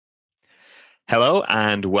Hello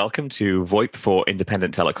and welcome to VoIP for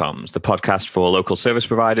Independent Telecoms, the podcast for local service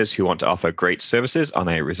providers who want to offer great services on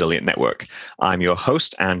a resilient network. I'm your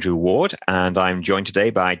host, Andrew Ward, and I'm joined today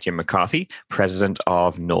by Jim McCarthy, President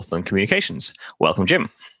of Northland Communications. Welcome, Jim.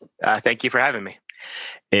 Thank you for having me.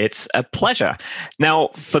 It's a pleasure.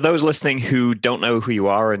 Now, for those listening who don't know who you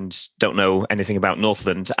are and don't know anything about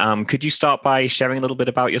Northland, could you start by sharing a little bit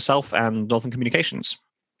about yourself and Northland Communications?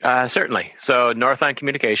 Certainly. So Northland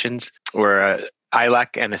Communications, we're a ILEC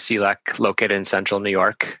and a CLEC located in central New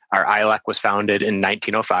York. Our ILEC was founded in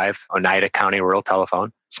 1905, Oneida County Rural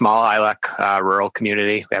Telephone. Small ILEC rural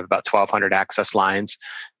community. We have about 1,200 access lines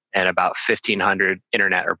and about 1,500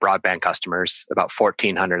 internet or broadband customers. About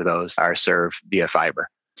 1,400 of those are served via fiber.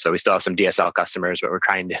 So we still have some DSL customers, but we're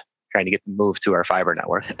trying to get them moved to our fiber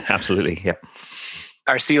network. Absolutely, yeah.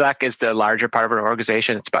 Our CLEC is the larger part of our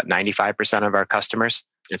organization. It's about 95% of our customers.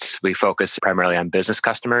 We focus primarily on business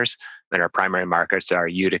customers, and our primary markets are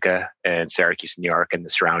Utica and Syracuse, New York, and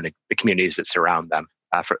the communities that surround them.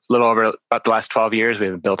 For a little over about the last 12 years,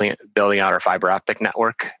 we've been building out our fiber optic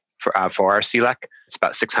network for our CLEC. It's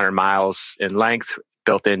about 600 miles in length,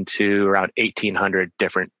 built into around 1,800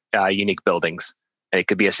 different unique buildings. And it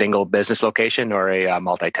could be a single business location or a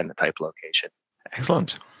multi-tenant type location.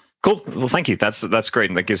 Excellent. Cool. Well, thank you. That's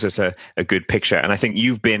great. And that gives us a good picture. And I think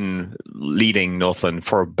you've been leading Northland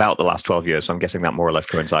for about the last 12 years. So I'm guessing that more or less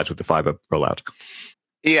coincides with the fiber rollout.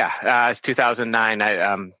 Yeah. It's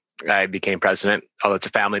 2009. I became president, although it's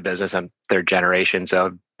a family business. I'm third generation. So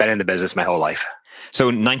I've been in the business my whole life. So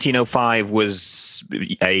 1905 was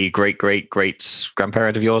a great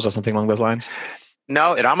grandparent of yours or something along those lines?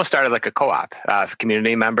 No, it almost started like a co-op.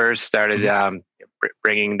 Community members started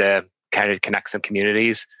bringing the kind of connect some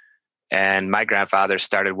communities. And my grandfather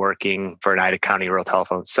started working for Oneida County Rural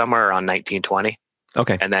Telephone somewhere around 1920.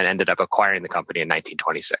 Okay. And then ended up acquiring the company in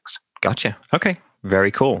 1926. Gotcha. Okay.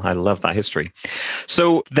 Very cool. I love that history.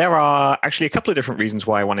 So there are actually a couple of different reasons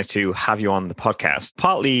why I wanted to have you on the podcast.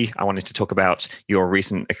 Partly, I wanted to talk about your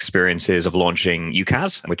recent experiences of launching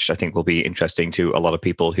UCaaS, which I think will be interesting to a lot of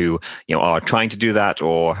people who are trying to do that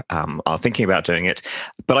or are thinking about doing it.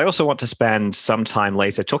 But I also want to spend some time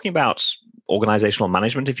later talking about organizational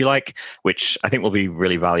management, if you like, which I think will be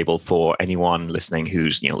really valuable for anyone listening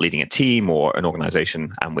who's leading a team or an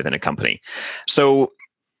organization within a company. So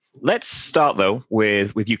let's start though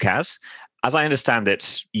with UCaaS. As I understand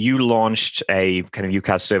it, you launched a kind of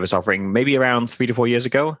UCaaS service offering maybe around 3 to 4 years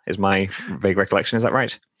ago. Is my vague recollection? Is that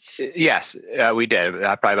right? Yes, we did.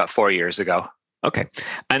 Probably about 4 years ago. Okay,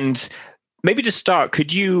 and maybe to start,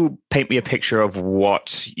 could you paint me a picture of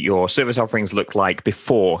what your service offerings looked like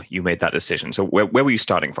before you made that decision? So where were you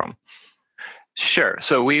starting from? Sure.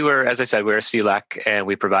 So we were, as I said, we were a CLEC, and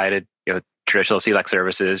we provided traditional CLEC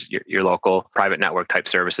services, your local private network type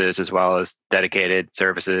services, as well as dedicated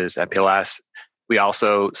services, MPLS. We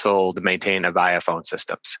also sold and maintained Avaya phone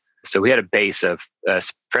systems. So we had a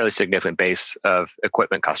fairly significant base of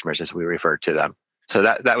equipment customers, as we referred to them. So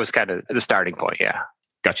that was kind of the starting point. Yeah.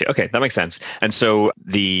 Gotcha. Okay, that makes sense. And so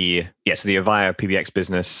the Avaya PBX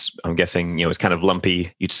business, I'm guessing, is kind of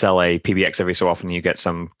lumpy. You'd sell a PBX every so often, you get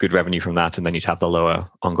some good revenue from that, and then you'd have the lower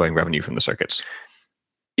ongoing revenue from the circuits.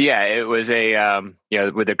 Yeah, it was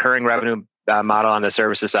with the recurring revenue model on the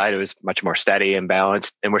services side, it was much more steady and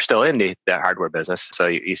balanced. And we're still in the hardware business, so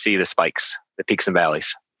you see the spikes, the peaks and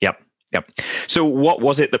valleys. Yep. So what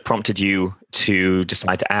was it that prompted you to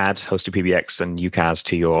decide to add hosted PBX and UCaaS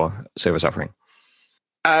to your service offering?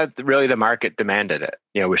 Really, the market demanded it.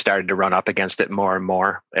 We started to run up against it more and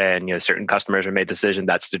more, and certain customers have made the decision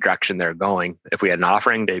that's the direction they're going. If we had an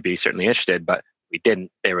offering, they'd be certainly interested, but we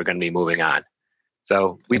didn't. They were going to be moving on.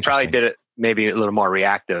 So we probably did it maybe a little more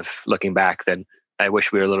reactive looking back than I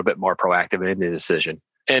wish we were a little bit more proactive in the decision.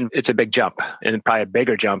 And it's a big jump, and probably a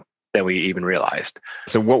bigger jump than we even realized.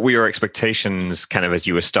 So what were your expectations kind of as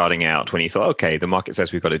you were starting out when you thought, okay, the market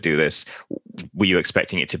says we've got to do this? Were you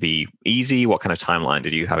expecting it to be easy? What kind of timeline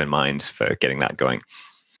did you have in mind for getting that going?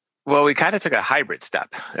 Well, we kind of took a hybrid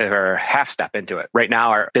step or half step into it. Right now,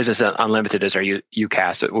 our Business Unlimited is our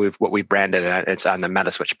UCaaS. What we branded it, it's on the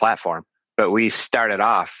Metaswitch platform. But we started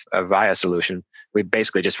off a Avaya solution. We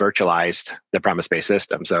basically just virtualized the premise-based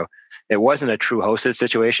system. So it wasn't a true hosted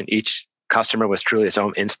situation. Each customer was truly its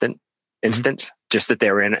own instance, just that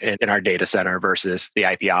they were in our data center versus the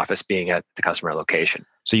IP office being at the customer location.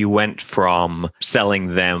 So you went from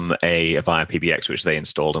selling them a Avaya PBX, which they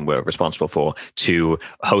installed and were responsible for, to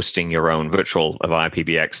hosting your own virtual Avaya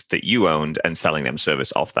PBX that you owned and selling them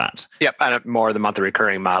service off that. Yep, and more the monthly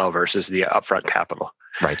recurring model versus the upfront capital.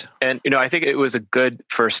 Right. And I think it was a good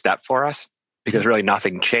first step for us because really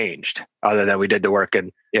nothing changed other than we did the work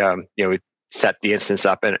and we set the instance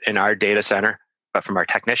up in our data center. But from our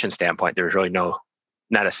technician standpoint, there was really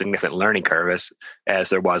not a significant learning curve as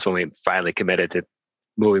there was when we finally committed to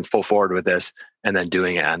moving full forward with this and then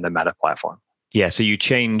doing it on the Meta platform. Yeah, so you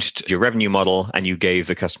changed your revenue model and you gave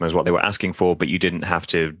the customers what they were asking for, but you didn't have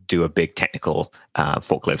to do a big technical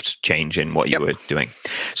forklift change in what you were doing.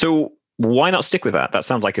 So why not stick with that? That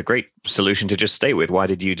sounds like a great solution to just stay with. Why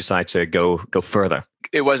did you decide to go further?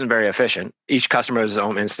 It wasn't very efficient. Each customer has his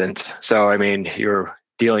own instance. So, I mean, you're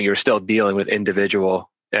still dealing with individual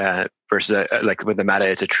versus like with the Meta,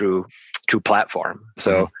 it's a true platform.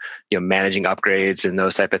 So, managing upgrades and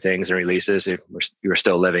those type of things and releases, you were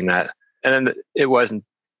still living that. And then it wasn't,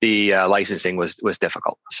 the licensing was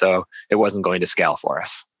difficult. So it wasn't going to scale for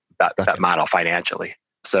us, that model financially.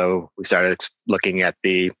 So we started looking at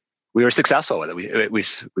we were successful with it. We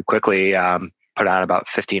quickly put out about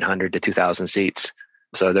 1,500 to 2,000 seats.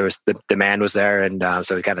 So the demand was there. And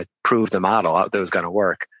so we kind of proved the model out that was going to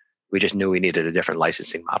work. We just knew we needed a different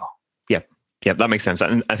licensing model. Yeah, that makes sense.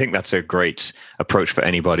 And I think that's a great approach for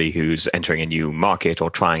anybody who's entering a new market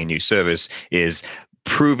or trying a new service is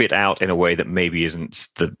prove it out in a way that maybe isn't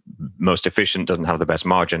the most efficient, doesn't have the best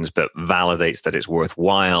margins, but validates that it's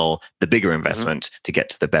worthwhile, the bigger investment to get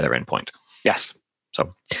to the better endpoint. Yes.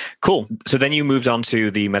 So cool. So then you moved on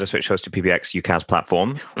to the Metaswitch hosted PBX UCaaS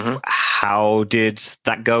platform. How did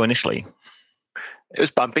that go initially? It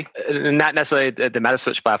was bumpy. Not necessarily the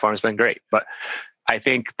Metaswitch platform has been great, but I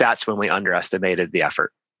think that's when we underestimated the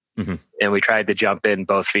effort. And we tried to jump in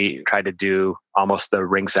both feet, tried to do almost the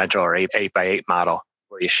RingCentral or 8x8 model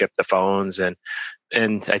where you ship the phones. And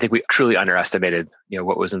I think we truly underestimated,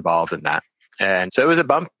 what was involved in that. And so it was a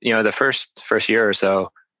bump, the first year or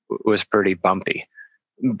so was pretty bumpy,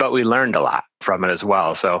 but we learned a lot from it as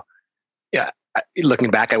well. So yeah,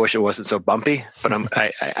 looking back, I wish it wasn't so bumpy, but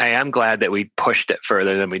I am glad that we pushed it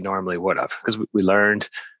further than we normally would have, because we learned,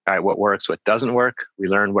 all right, what works, what doesn't work. We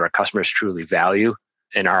learned what our customers truly value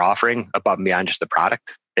in our offering above and beyond just the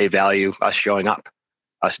product. They value us showing up,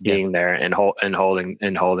 us being there and holding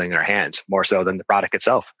our hands more so than the product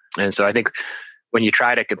itself. And so I think when you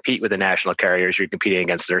try to compete with the national carriers, you're competing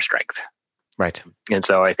against their strength. Right. And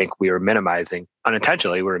so I think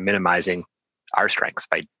unintentionally, we were minimizing our strengths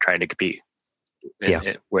by trying to compete.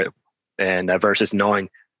 And versus knowing,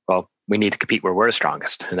 well, we need to compete where we're the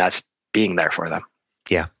strongest, and that's being there for them.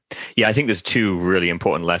 Yeah, I think there's two really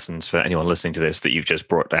important lessons for anyone listening to this that you've just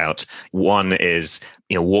brought out. One is,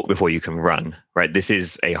 walk before you can run, right? This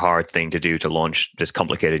is a hard thing to do, to launch this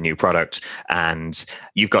complicated new product. And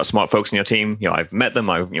you've got smart folks in your team. I've met them,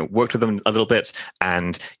 I've worked with them a little bit,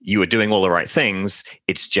 and you are doing all the right things.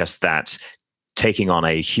 It's just that taking on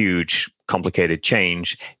a huge, complicated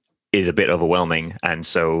change is a bit overwhelming. And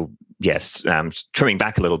so, yes, trimming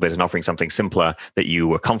back a little bit and offering something simpler that you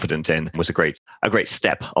were confident in was a great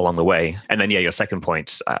step along the way. And then, your second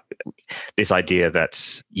point, this idea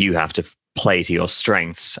that you have to play to your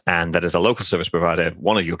strengths, and that as a local service provider,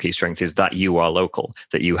 one of your key strengths is that you are local,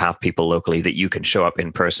 that you have people locally, that you can show up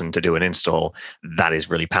in person to do an install. That is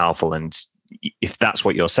really powerful. And if that's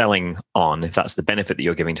what you're selling on, if that's the benefit that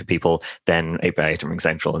you're giving to people, then 8x8 and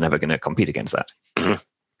RingCentral are never going to compete against that.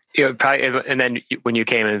 And then when you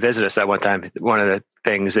came and visited us that one time, one of the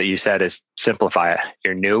things that you said is simplify it.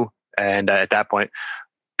 You're new. And at that point,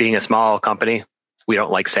 being a small company, we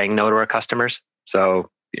don't like saying no to our customers. So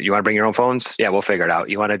you want to bring your own phones? Yeah, we'll figure it out.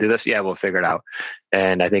 You want to do this? Yeah, we'll figure it out.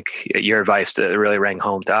 And I think your advice that really rang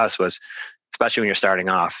home to us was, especially when you're starting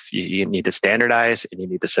off, you need to standardize and you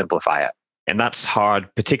need to simplify it. And that's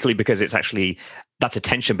hard, particularly because that's a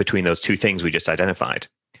tension between those two things we just identified.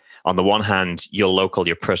 On the one hand, you're local,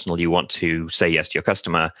 you're personal, you want to say yes to your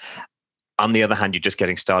customer. On the other hand, you're just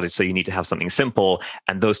getting started, so you need to have something simple.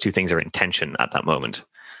 And those two things are in tension at that moment.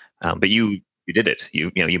 But you did it.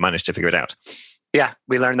 You managed to figure it out. Yeah,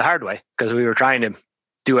 we learned the hard way because we were trying to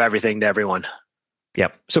do everything to everyone. Yeah.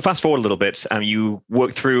 So fast forward a little bit. You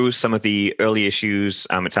worked through some of the early issues.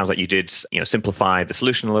 It sounds like you did, simplify the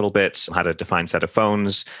solution a little bit. Had a defined set of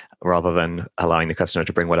phones rather than allowing the customer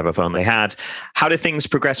to bring whatever phone they had. How did things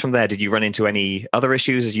progress from there? Did you run into any other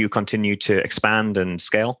issues as you continue to expand and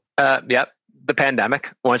scale? Yep. The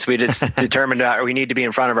pandemic. Once we just determined that we need to be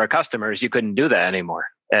in front of our customers, you couldn't do that anymore.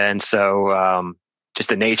 And so, just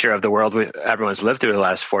the nature of the world everyone's lived through the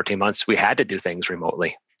last 14 months, we had to do things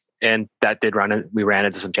remotely. And that we ran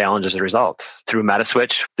into some challenges as a result. Through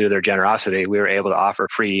Metaswitch, through their generosity, we were able to offer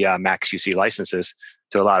free Max UC licenses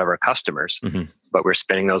to a lot of our customers, but we're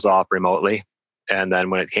spinning those off remotely. And then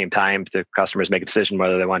when it came time to customers make a decision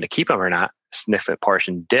whether they wanted to keep them or not, a significant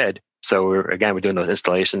portion did. So we're doing those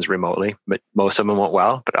installations remotely, but most of them went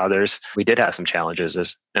well, but others, we did have some challenges.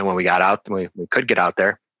 And when we got out, we could get out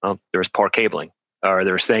there, well, there was poor cabling, or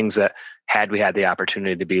there was things that had we had the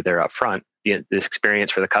opportunity to be there up front, the experience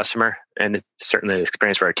for the customer and certainly the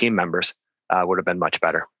experience for our team members would have been much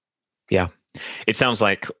better. Yeah. It sounds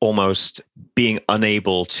like almost being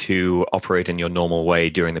unable to operate in your normal way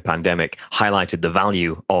during the pandemic highlighted the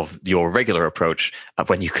value of your regular approach of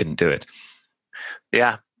when you couldn't do it.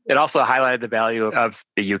 Yeah. It also highlighted the value of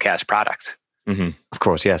the UCaaS product. Mm-hmm. Of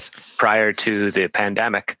course, yes. Prior to the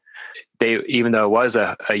pandemic, even though it was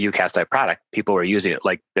a UCaaS type product, people were using it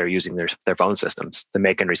like they're using their phone systems to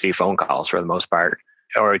make and receive phone calls for the most part,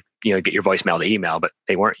 or get your voicemail to email, but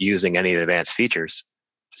they weren't using any of the advanced features.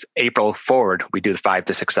 April forward, we do 5,000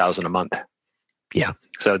 to 6,000 a month. Yeah.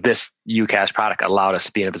 So this UCaaS product allowed us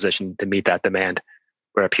to be in a position to meet that demand.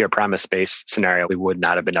 Where a pure premise-based scenario, we would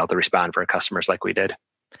not have been able to respond for our customers like we did.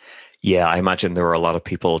 Yeah, I imagine there were a lot of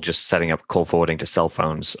people just setting up call forwarding to cell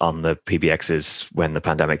phones on the PBXs when the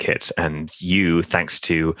pandemic hit. And you, thanks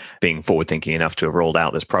to being forward thinking enough to have rolled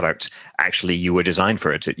out this product, actually you were designed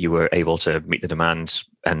for it. You were able to meet the demand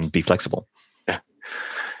and be flexible. Yeah.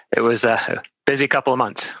 It was a busy couple of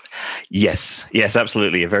months. Yes,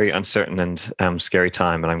 absolutely. A very uncertain and scary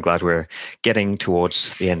time. And I'm glad we're getting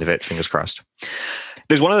towards the end of it. Fingers crossed.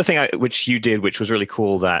 There's one other thing which you did, which was really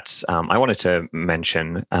cool that I wanted to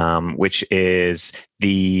mention, which is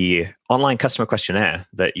the online customer questionnaire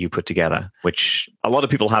that you put together, which a lot of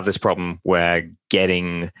people have this problem where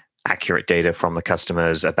getting accurate data from the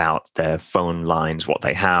customers about their phone lines, what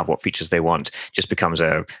they have, what features they want, just becomes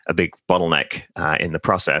a big bottleneck in the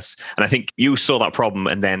process. And I think you saw that problem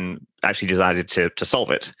and then actually decided to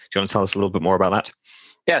solve it. Do you want to tell us a little bit more about that?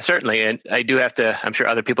 Yeah, certainly. And I do have to, I'm sure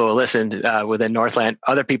other people who listened within Northland,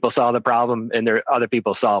 other people saw the problem and other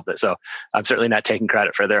people solved it. So I'm certainly not taking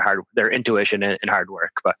credit for their intuition and hard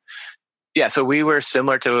work. But yeah, so we were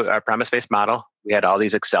similar to our premise-based model. We had all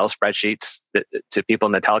these Excel spreadsheets that to people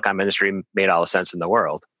in the telecom industry made all the sense in the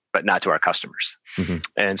world, but not to our customers. Mm-hmm.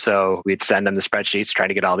 And so we'd send them the spreadsheets, trying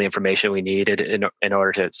to get all the information we needed in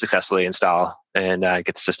order to successfully install and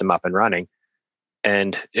get the system up and running.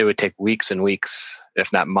 And it would take weeks and weeks,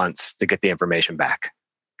 if not months, to get the information back.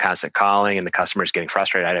 Constant calling and the customers getting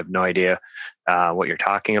frustrated. I have no idea what you're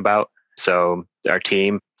talking about. So our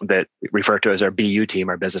team that we refer to as our BU team,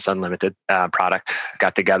 our Business Unlimited product,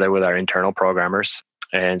 got together with our internal programmers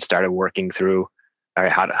and started working through, all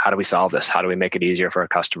right, how do we solve this? How do we make it easier for our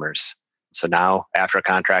customers? So now after a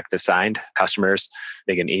contract is signed, customers,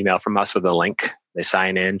 they get an email from us with a link. They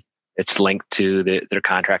sign in. It's linked to their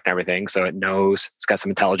contract and everything. So it knows, it's got some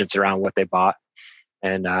intelligence around what they bought.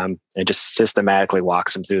 And it just systematically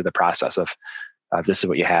walks them through the process of this is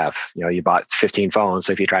what you have. You bought 15 phones.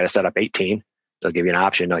 So if you try to set up 18, they'll give you an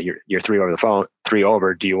option. No, you're three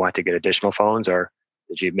over. Do you want to get additional phones or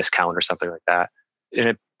did you miscount or something like that? And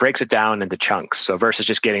it breaks it down into chunks. So versus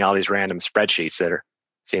just getting all these random spreadsheets that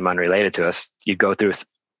seem unrelated to us, you go through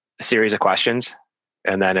a series of questions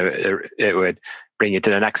and then it would bring you to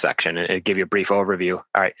the next section and it'd give you a brief overview.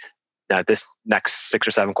 All right, now this next 6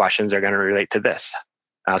 or 7 questions are going to relate to this.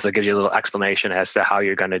 So it gives you a little explanation as to how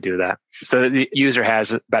you're going to do that. So the user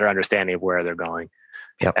has a better understanding of where they're going.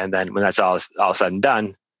 Yep. And then when that's all said and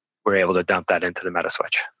done, we're able to dump that into the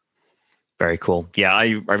Metaswitch. Very cool. Yeah,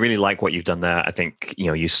 I really like what you've done there. I think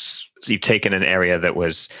you've taken an area that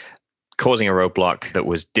was causing a roadblock that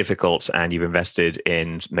was difficult, and you've invested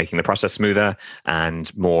in making the process smoother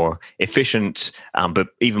and more efficient. But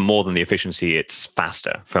even more than the efficiency, it's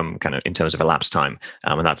faster from kind of in terms of elapsed time,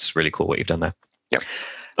 and that's really cool what you've done there. Yep.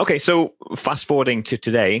 Okay, so fast forwarding to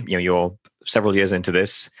today, you're several years into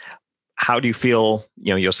this. How do you feel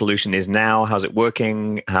your solution is now? How's it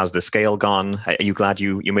working? How's the scale gone? Are you glad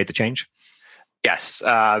you made the change? Yes,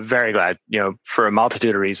 very glad. For a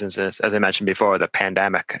multitude of reasons, as I mentioned before, the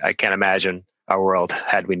pandemic, I can't imagine our world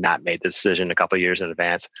had we not made the decision a couple of years in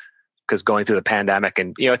advance. Because going through the pandemic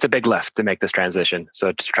and, it's a big lift to make this transition.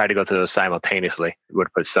 So to try to go through those simultaneously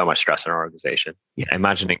would put so much stress on our organization. Yeah,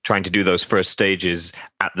 imagining trying to do those first stages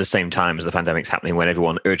at the same time as the pandemic's happening when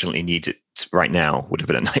everyone urgently needs it right now would have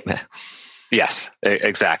been a nightmare. Yes,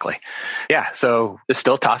 exactly. Yeah, so it's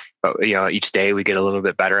still tough, but each day we get a little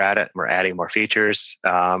bit better at it. We're adding more features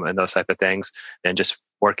and those type of things, and just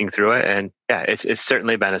working through it. And yeah, it's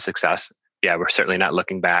certainly been a success. Yeah, we're certainly not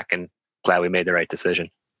looking back, and glad we made the right decision.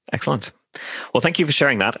 Excellent. Well, thank you for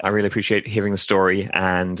sharing that. I really appreciate hearing the story,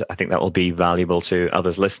 and I think that will be valuable to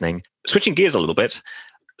others listening. Switching gears a little bit.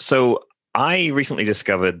 So I recently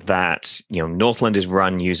discovered that Northland is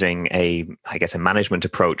run using a management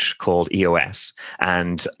approach called EOS,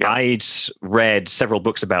 and Yeah. I'd read several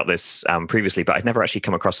books about this previously, but I'd never actually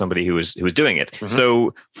come across somebody who was doing it. Mm-hmm.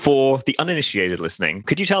 So, for the uninitiated listening,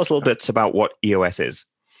 could you tell us a little bit about what EOS is?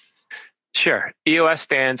 Sure. EOS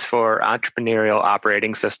stands for Entrepreneurial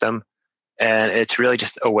Operating System. And it's really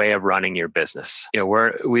just a way of running your business.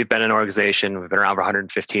 We've been an organization, we've been around for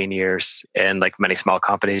 115 years, and like many small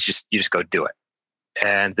companies, you just go do it.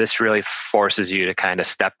 And this really forces you to kind of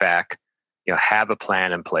step back, have a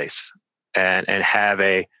plan in place, and have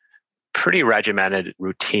a pretty regimented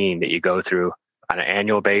routine that you go through on an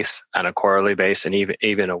annual base, on a quarterly base, and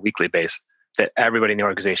even a weekly base that everybody in the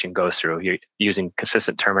organization goes through. You're using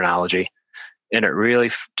consistent terminology, and it really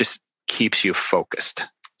just keeps you focused.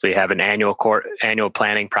 So you have an annual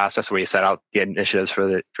planning process where you set out the initiatives for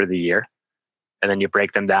the year, and then you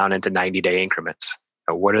break them down into 90-day increments.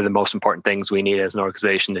 What are the most important things we need as an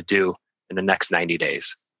organization to do in the next 90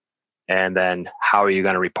 days? And then how are you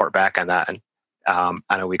going to report back on that on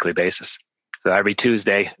a weekly basis? So every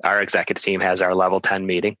Tuesday, our executive team has our level 10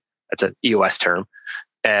 meeting. That's an EOS term,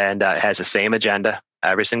 and it has the same agenda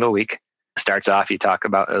every single week. Starts off, you talk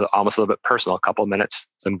about almost a little bit personal, a couple of minutes,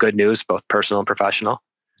 some good news, both personal and professional.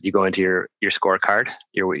 You go into your scorecard,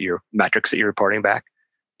 your metrics that you're reporting back.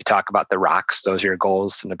 You talk about the rocks; those are your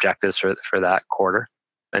goals and objectives for that quarter.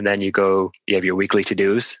 And then you have your weekly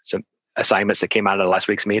to-dos, some assignments that came out of the last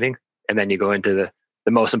week's meeting. And then you go into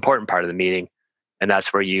the most important part of the meeting, and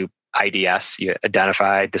that's where you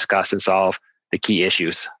identify, discuss, and solve the key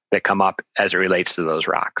issues that come up as it relates to those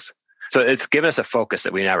rocks. So it's given us a focus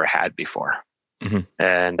that we never had before,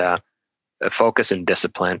 and a focus and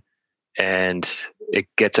discipline. And it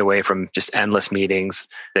gets away from just endless meetings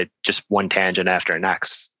that just one tangent after the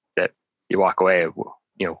next that you walk away,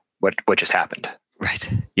 what just happened.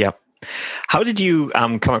 Right. Yep. How did you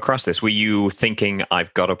come across this? Were you thinking,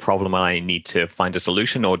 I've got a problem, I need to find a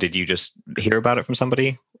solution, or did you just hear about it from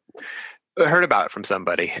somebody? I heard about it from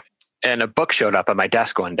somebody, and a book showed up on my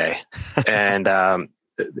desk one day, and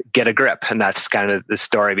Get a Grip. And that's kind of the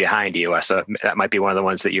story behind EOS. So that might be one of the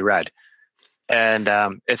ones that you read. And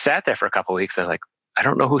it sat there for a couple of weeks. And I was like, I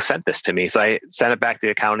don't know who sent this to me. So I sent it back to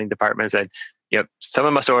the accounting department and said,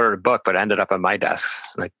 someone must have ordered a book, but it ended up on my desk.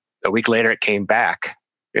 Like a week later, it came back.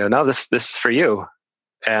 No, this is for you.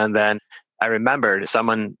 And then I remembered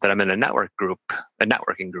someone that I'm in a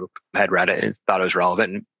networking group, had read it and thought it was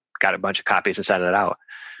relevant and got a bunch of copies and sent it out.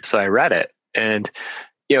 So I read it, and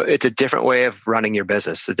it's a different way of running your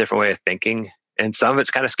business, a different way of thinking, and some of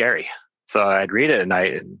it's kind of scary. So I'd read it at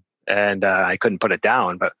night, and I couldn't put it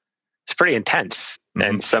down, but it's pretty intense. Mm-hmm.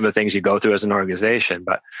 And some of the things you go through as an organization.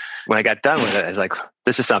 But when I got done with it, I was like,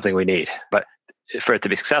 this is something we need. But for it to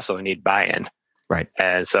be successful, we need buy-in. Right.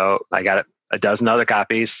 And so I got a dozen other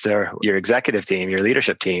copies. Your executive team, your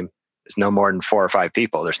leadership team is no more than 4 or 5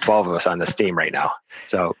 people. There's 12 of us on this team right now.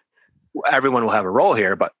 So everyone will have a role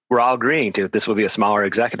here, but we're all agreeing to this will be a smaller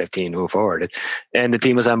executive team to move forward. And the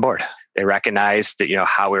team was on board. They recognized that,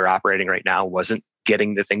 how we were operating right now wasn't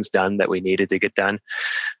getting the things done that we needed to get done.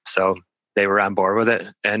 So they were on board with it.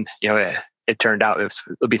 And, it turned out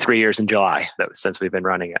it'll be 3 years in July since we've been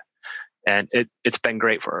running it. And it's been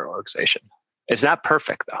great for our organization. It's not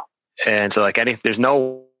perfect though. And so there's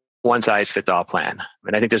no one size fits all plan.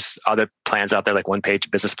 I think there's other plans out there, like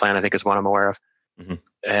one-page business plan, I think is one I'm aware of. Mm-hmm.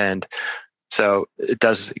 And so it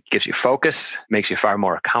gives you focus, makes you far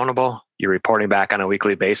more accountable. You're reporting back on a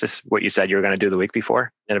weekly basis what you said you were going to do the week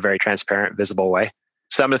before in a very transparent, visible way.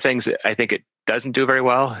 Some of the things that I think it doesn't do very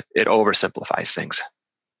well, it oversimplifies things.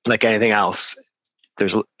 Like anything else,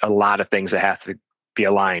 there's a lot of things that have to be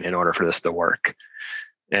aligned in order for this to work.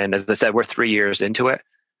 And as I said, we're 3 years into it,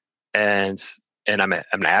 and I'm an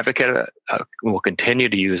advocate. We'll continue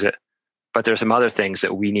to use it, but there's some other things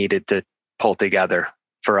that we needed to pull together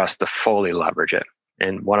for us to fully leverage it.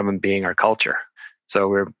 And one of them being our culture. So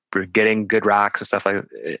we're getting good rocks and stuff like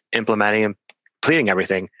implementing and completing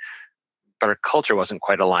everything, but our culture wasn't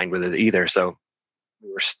quite aligned with it either. So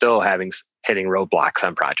we were still hitting roadblocks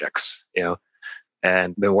on projects,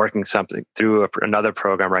 and been working something through another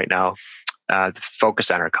program right now,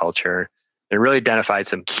 focused on our culture and really identified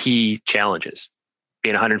some key challenges.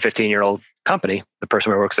 Being a 115-year-old company, the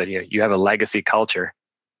person who works at you have a legacy culture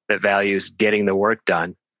that values getting the work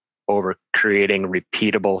done over creating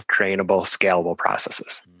repeatable, trainable, scalable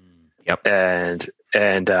processes. Yep. And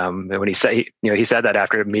when he said that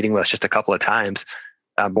after meeting with us just a couple of times,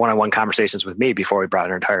 one-on-one conversations with me before we brought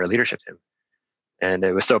our entire leadership team. And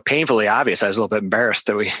it was so painfully obvious. I was a little bit embarrassed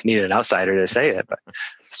that we needed an outsider to say it. But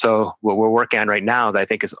so what we're working on right now that I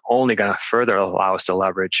think is only going to further allow us to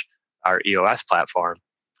leverage our EOS platform,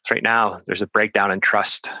 right now there's a breakdown in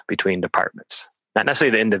trust between departments, not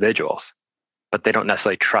necessarily the individuals, but they don't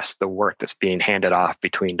necessarily trust the work that's being handed off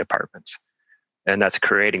between departments. And that's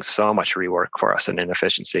creating so much rework for us and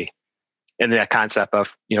inefficiency. And that concept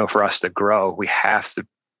of, for us to grow, we have to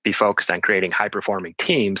be focused on creating high performing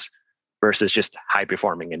teams versus just high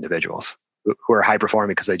performing individuals who are high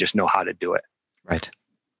performing because they just know how to do it. Right.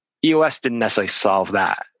 EOS didn't necessarily solve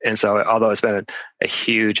that. And so although it's been a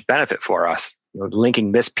huge benefit for us,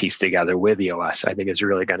 linking this piece together with EOS, I think is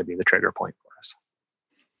really going to be the trigger point for us.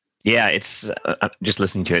 Yeah, it's just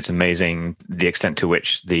listening to it, it's amazing the extent to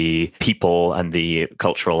which the people and the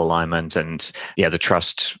cultural alignment and the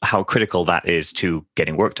trust, how critical that is to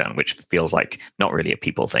getting work done, which feels like not really a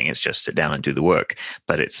people thing. It's just sit down and do the work,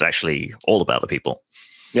 but it's actually all about the people.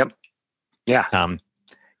 Yep. Yeah.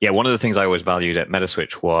 One of the things I always valued at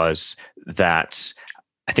Metaswitch was that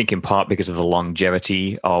I think in part because of the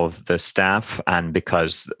longevity of the staff and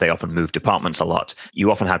because they often move departments a lot,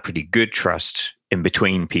 you often had pretty good trust in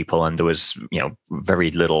between people, and there was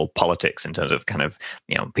very little politics in terms of kind of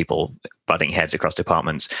people butting heads across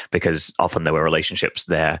departments, because often there were relationships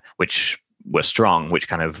there which were strong, which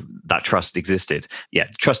kind of that trust existed. Yeah,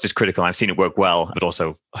 trust is critical. I've seen it work well, but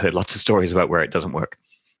also heard lots of stories about where it doesn't work.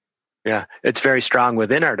 Yeah, it's very strong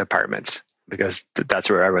within our departments because that's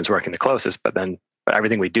where everyone's working the closest. But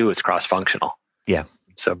everything we do is cross-functional. Yeah.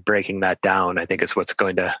 So breaking that down, I think, is what's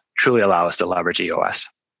going to truly allow us to leverage EOS.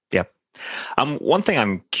 Yep. One thing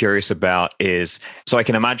I'm curious about is, so I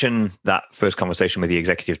can imagine that first conversation with the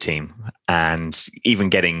executive team and even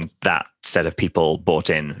getting that set of people bought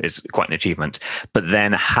in is quite an achievement. But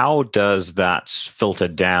then how does that filter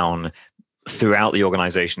down throughout the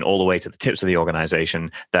organization, all the way to the tips of the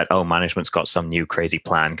organization, that, management's got some new crazy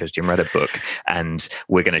plan because Jim read a book and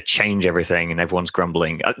we're going to change everything and everyone's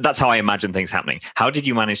grumbling? That's how I imagine things happening. How did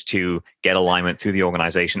you manage to get alignment through the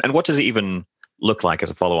organization? And what does it even look like as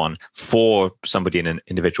a follow-on for somebody in an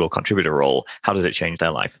individual contributor role? How does it change their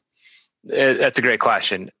life? That's a great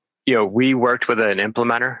question. We worked with an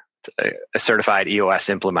implementer, a certified EOS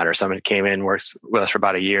implementer. Someone came in, works with us for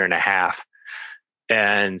about a year and a half.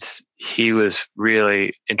 And he was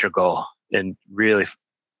really integral and really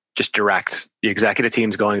just direct. The executive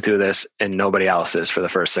team's going through this and nobody else is for the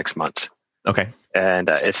first 6 months. Okay. And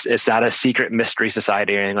it's not a secret mystery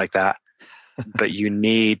society or anything like that, but you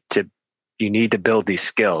need to build these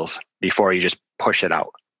skills before you just push it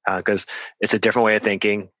out, because it's a different way of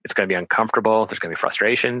thinking. It's going to be uncomfortable. There's going to be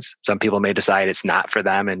frustrations. Some people may decide it's not for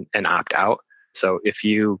them and opt out. So if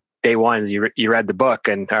day one, you read the book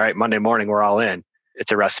and all right, Monday morning, we're all in,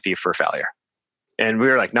 it's a recipe for failure. And we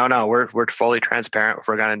were like, no, we're fully transparent. If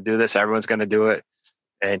we're going to do this, everyone's going to do it.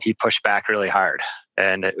 And he pushed back really hard.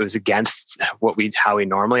 And it was against how we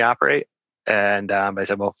normally operate. And I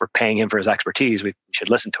said, well, if we're paying him for his expertise, we should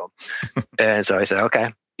listen to him. And so I said,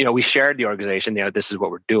 okay, we shared the organization, this is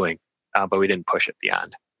what we're doing, but we didn't push it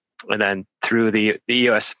beyond. And then through the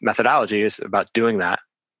EOS methodology is about doing that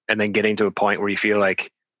and then getting to a point where you feel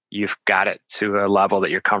like you've got it to a level that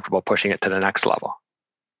you're comfortable pushing it to the next level.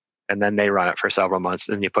 And then they run it for several months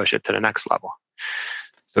and you push it to the next level.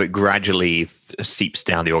 So it gradually seeps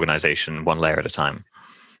down the organization one layer at a time.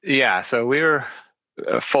 Yeah. So we were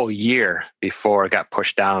a full year before it got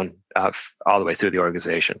pushed down all the way through the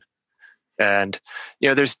organization. And,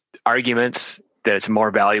 there's arguments that it's more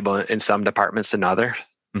valuable in some departments than others,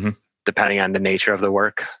 depending on the nature of the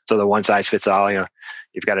work. So the one size fits all,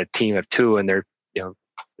 you've got a team of two and they're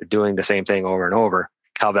doing the same thing over and over.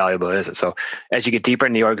 How valuable is it? So as you get deeper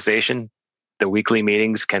in the organization, the weekly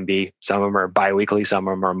meetings can be, some of them are biweekly, some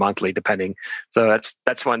of them are monthly, depending. So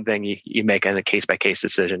that's one thing you make in a case-by-case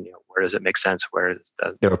decision. Where does it make sense?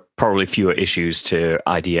 There are probably fewer issues to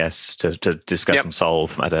IDS to discuss and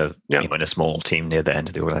solve at in a small team near the end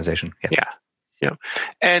of the organization. Yeah.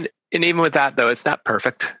 And even with that, though, it's not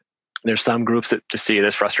perfect. There's some groups that just see it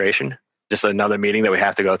as frustration, just another meeting that we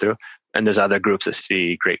have to go through. And there's other groups that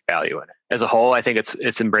see great value in it. As a whole, I think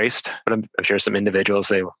it's embraced, but I'm sure some individuals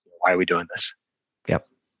say, why are we doing this? Yep.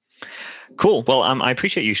 Cool. Well, I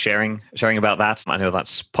appreciate you sharing about that. I know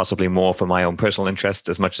that's possibly more for my own personal interest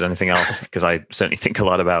as much as anything else, because I certainly think a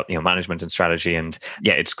lot about management and strategy. And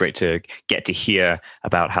it's great to get to hear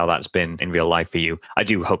about how that's been in real life for you. I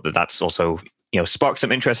do hope that that's also spark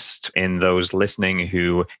some interest in those listening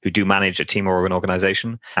who do manage a team or an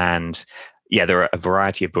organization. And there are a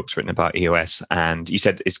variety of books written about EOS, and you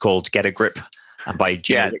said it's called Get a Grip by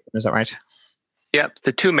Jim. Is that right? Yep.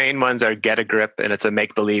 The two main ones are Get a Grip, and it's a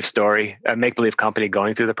make-believe story, a make-believe company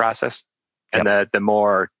going through the process. And the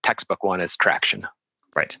more textbook one is Traction.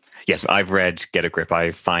 Right. Yes, I've read Get a Grip.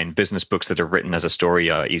 I find business books that are written as a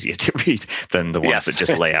story are easier to read than the ones that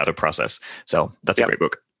just lay out a process. So that's a great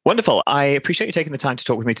book. Wonderful. I appreciate you taking the time to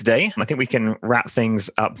talk with me today. I think we can wrap things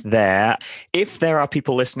up there. If there are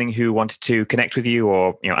people listening who wanted to connect with you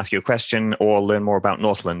or ask you a question or learn more about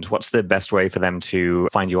Northland, what's the best way for them to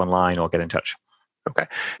find you online or get in touch? Okay.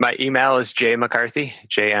 My email is jmccarthy,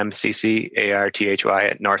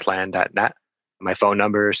 JMCCARTHY @northland.net. My phone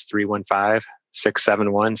number is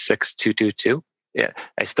 315-671-6222. Yeah.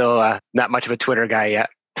 I still not much of a Twitter guy yet.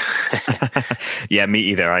 Yeah, me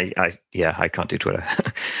either. I can't do Twitter.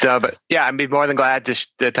 But I'd be more than glad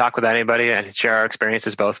to talk with anybody and share our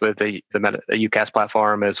experiences both with the UCaaS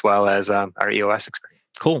platform as well as our EOS experience.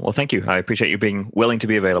 Cool. Well, thank you. I appreciate you being willing to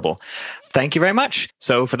be available. Thank you very much.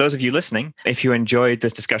 So for those of you listening, if you enjoyed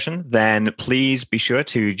this discussion, then please be sure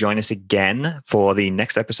to join us again for the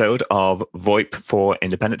next episode of VoIP for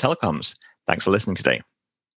Independent Telecoms. Thanks for listening today.